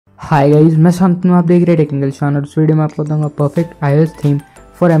Hi guys, मैं शांतनु, आप देख रहे हैं टेक्निकल शॉन और इस वीडियो में आपको बताऊंगा perfect iOS theme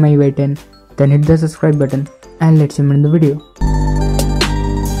for MIUI 10। Then hit the subscribe button and let's in the video.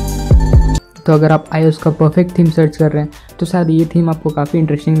 तो अगर आप iOS का परफेक्ट थीम सर्च कर रहे हैं तो शायद ये थीम आपको काफ़ी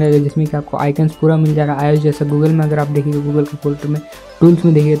इंटरेस्टिंग लगेगा, जिसमें कि आपको आइकन्स पूरा मिल जाएगा iOS जैसा। गूगल में अगर आप देखिएगा, गूगल के फोल्डर में टूल्स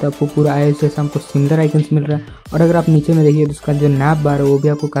में देखिए तो आपको पूरा iOS जैसा आपको सिमिलर आइकन्स मिल रहा है। और अगर आप नीचे में देखिए तो उसका जो नैप बार है वो भी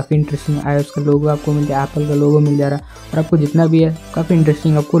आपको काफ़ी इंटरेस्टिंग iOS का लोगो आपको मिल जाए, एप्पल का लोगो मिल जा रहा है और आपको जितना भी है काफ़ी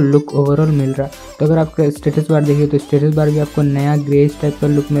इंटरेस्टिंग आपको लुक ओवरऑल मिल रहा है। तो अगर आपका स्टेटस बार देखिए तो स्टेटस बार भी आपको नया ग्रेस टाइप का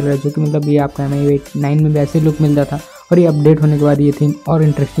लुक मिल रहा है, जो कि मतलब ये आपका MIUI 9 में भी ऐसे लुक मिलता था और ये अपडेट होने के बाद ये थीम और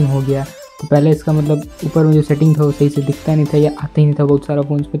इंटरेस्टिंग हो गया। तो पहले इसका मतलब ऊपर में जो सेटिंग था वो सही से दिखता नहीं था या आता ही नहीं था बहुत सारा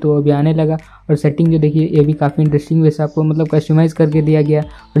फ़ोन्स पे, तो वो अभी आने लगा। और सेटिंग जो देखिए ये भी काफ़ी इंटरेस्टिंग वैसे आपको मतलब कस्टमाइज़ करके दिया गया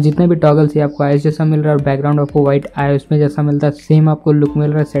और जितने भी टॉगल्स है आपको iOS जैसा मिल रहा है और बैकग्राउंड आपको वाइट iOS में जैसा मिलता है सेम आपको लुक मिल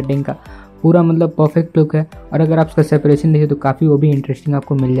रहा है। सेटिंग का पूरा मतलब परफेक्ट लुक है। और अगर आप उसका सेपरेशन देखिए तो काफ़ी वो भी इंटरेस्टिंग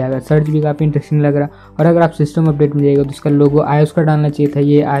आपको मिल जाएगा। सर्च भी काफ़ी इंटरेस्टिंग लग रहा है। और अगर आप सिस्टम अपडेट में जाइएगा तो उसका लोगो iOS का डालना चाहिए था,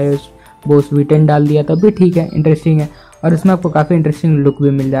 ये iOS बोस V10 डाल दिया तब भी ठीक है, इंटरेस्टिंग है। और इसमें आपको काफ़ी इंटरेस्टिंग लुक भी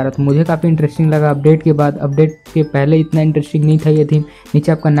मिल जा रहा था, मुझे काफ़ी इंटरेस्टिंग लगा अपडेट के बाद। अपडेट के पहले इतना इंटरेस्टिंग नहीं था ये थीम।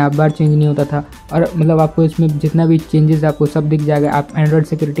 नीचे आपका नैप बार चेंज नहीं होता था और मतलब आपको इसमें जितना भी चेंजेस आपको सब दिख जाएगा। आप एंड्रॉइड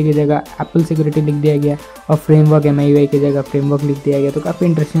सिक्योरिटी की जगह एप्पल सिक्योरिटी लिख दिया गया और फ्रेमवर्क MIUI की जगह फ्रेमवर्क लिख दिया गया। तो काफ़ी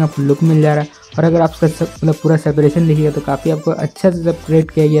इंटरेस्टिंग आपको लुक मिल जा रहा है। और अगर आप उसका मतलब पूरा सेपरेशन देखिएगा तो काफ़ी आपको अच्छा से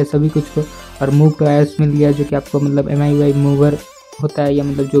सेपरेट किया गया सभी कुछ को। और मूव टू iOS मिल गया, जो कि आपको मतलब MIUI मूवर होता है या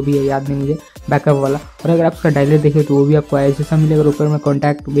मतलब जो भी है याद नहीं मुझे, बैकअप वाला। और अगर आप उसका डायलर देखिए तो वो भी आपको iOS जैसा मिलेगा। ऊपर में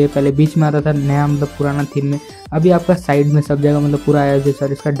कॉन्टैक्ट वे पहले बीच में आता था नया मतलब पुराना थीम में, अभी आपका साइड में सब जगह मतलब पूरा iOS जैसा।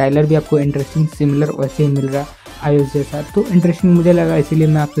 और इसका डायलर भी आपको इंटरेस्टिंग सिमिलर वैसे ही मिल रहा है iOS जैसा। तो इंटरेस्टिंग मुझे लगा, इसीलिए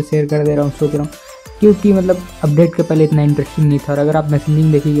मैं आपसे शेयर कर दे रहा हूँ। सोच रहा हूँ क्योंकि मतलब अपडेट के पहले इतना इंटरेस्टिंग नहीं था। और अगर आप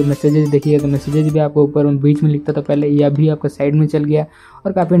मैसेजिंग देखिए, मैसेजेस देखिए तो मैसेजेस भी आपको ऊपर में बीच में लिखता था पहले, या भी आपका साइड में चल गया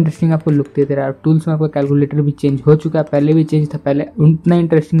और काफ़ी इंटरेस्टिंग आपको लुक देते रहा। टूल्स में आपका कैलकुलेटर भी चेंज हो चुका है, पहले भी चेंज था, पहले उतना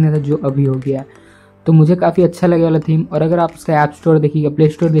इंटरेस्टिंग नहीं था जो अभी हो गया। तो मुझे काफ़ी अच्छा लगा वाला थीम। और अगर आप उसका ऐप स्टोर देखिएगा, प्ले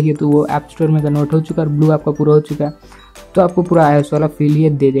स्टोर देखिए तो वो ऐप स्टोर में कन्वर्ट हो चुका है और ब्लू आपका पूरा हो चुका है। तो आपको पूरा iOS वाला फील ये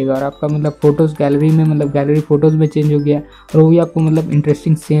दे देगा। और आपका मतलब फोटोज़ गैलरी में मतलब गैलरी फोटोज़ में चेंज हो गया और वो भी आपको मतलब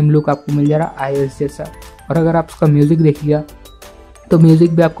इंटरेस्टिंग सेम लुक आपको मिल जा रहा है iOS जैसा। और अगर आप उसका म्यूज़िक देखिएगा तो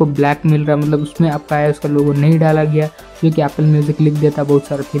म्यूज़िक भी आपको ब्लैक मिल रहा है, मतलब उसमें आपका iOS का लोगो नहीं डाला गया, जो कि एप्पल म्यूज़िक लिख देता बहुत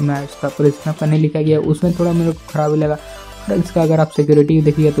सारा थीम में iOS का, पर इसमें आपका नहीं लिखा गया, उसमें थोड़ा मेरे को खराब लगा। और इसका अगर आप सिक्योरिटी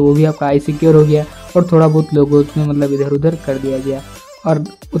देखिएगा तो वो भी आपका आई सिक्योर हो गया और थोड़ा बहुत लोगो उसमें मतलब इधर उधर कर दिया गया। और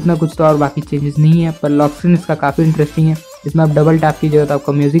उतना कुछ तो और बाकी चेंजेस नहीं है। पर लॉक स्क्रीन इसका काफ़ी इंटरेस्टिंग है, इसमें आप डबल टैप कीजिएगा तो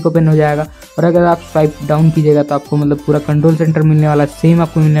आपका म्यूज़िक ओपन हो जाएगा। और अगर आप स्वाइप डाउन कीजिएगा तो आपको मतलब पूरा कंट्रोल सेंटर मिलने वाला, सेम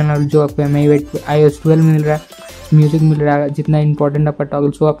आपको मिलने वाला जो आपको MIUI iOS 12 में मिल रहा है, म्यूज़िक मिल रहा है, जितना इंपॉर्टेंट आपका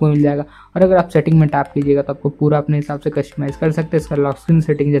टॉगल सो आपको मिल जाएगा। और अगर आप सेटिंग में टैप कीजिएगा तो आपको पूरा अपने हिसाब से कस्टमाइज़ कर सकते हैं इसका लॉक स्क्रीन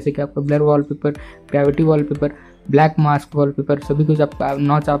सेटिंग, जैसे कि आपका blur wallpaper, gravity wallpaper, black mask wallpaper, सभी कुछ आपका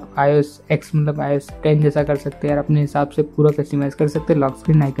नॉच आप iOS X मतलब iOS 10 जैसा कर सकते हैं और अपने हिसाब से पूरा कस्टमाइज़ कर सकते हैं लॉक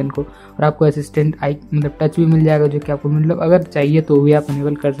स्क्रीन आइकन को। और आपको असिस्टेंट मतलब टच भी मिल जाएगा, जो कि आपको मतलब अगर चाहिए तो भी आप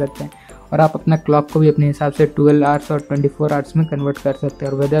अनेबल कर सकते हैं। और आप अपना क्लॉक को भी अपने हिसाब से 12 आवर्स और 24 आवर्स में कन्वर्ट कर सकते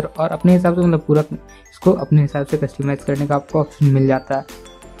हैं और वेदर और अपने हिसाब से मतलब पूरा इसको अपने हिसाब से कस्टमाइज़ करने का आपको ऑप्शन मिल जाता है।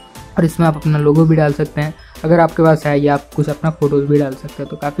 और इसमें आप अपना लोगो भी डाल सकते हैं अगर आपके पास है, या आप कुछ अपना फोटोज़ भी डाल सकते हैं।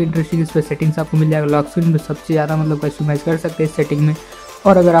 तो काफ़ी इंटरेस्टिंग इस पर सेटिंग्स आपको मिल जाएगा। लॉक स्क्रीन में सबसे ज़्यादा मतलब कस्टमाइज़ कर सकते हैं इस सेटिंग में।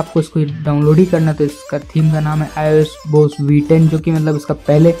 और अगर आपको इसको डाउनलोड ही करना तो इसका थीम का नाम है iOS बोस V10, जो कि मतलब इसका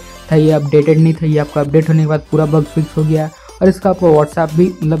पहले था, ये अपडेटेड नहीं था, ये आपका अपडेट होने के बाद पूरा बग फिक्स हो गया। और इसका आपको व्हाट्सएप भी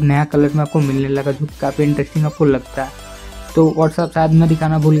मतलब नया कलर में आपको मिलने लगा, जो कि काफ़ी इंटरेस्टिंग आपको लगता है। तो व्हाट्सएप शायद मैं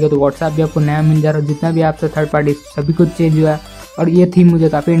दिखाना भूल गया, तो व्हाट्सएप भी आपको नया मिल जा रहा है, जितना भी आपसे थर्ड पार्टी सभी कुछ चेंज हुआ है। और ये थीम मुझे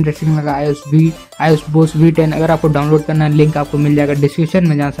काफ़ी इंटरेस्टिंग लगा, iOS बोस V10। अगर आपको डाउनलोड करना है लिंक आपको मिल जाएगा डिस्क्रिप्शन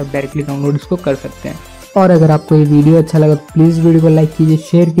में, जहाँ से आप डायरेक्टली डाउनलोड इसको कर सकते हैं। और अगर आपको ये वीडियो अच्छा लगा तो प्लीज़ वीडियो को लाइक कीजिए,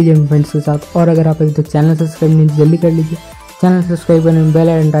 शेयर कीजिए अपने फ्रेंड्स के साथ। और अगर आप अभी तक चैनल सब्सक्राइब नहीं जल्दी कर लीजिए, चैनल सब्सक्राइब करने में बेल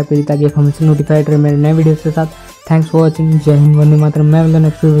आइकन टाइप कीजिए ताकि आप हमसे नोटिफाइड रहे मेरे नए वीडियोस के साथ। Thanks for watching. जय हिंद, वंदे मातरम। मैं मिलूंगा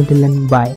नेक्स्ट वीडियो में। बाय।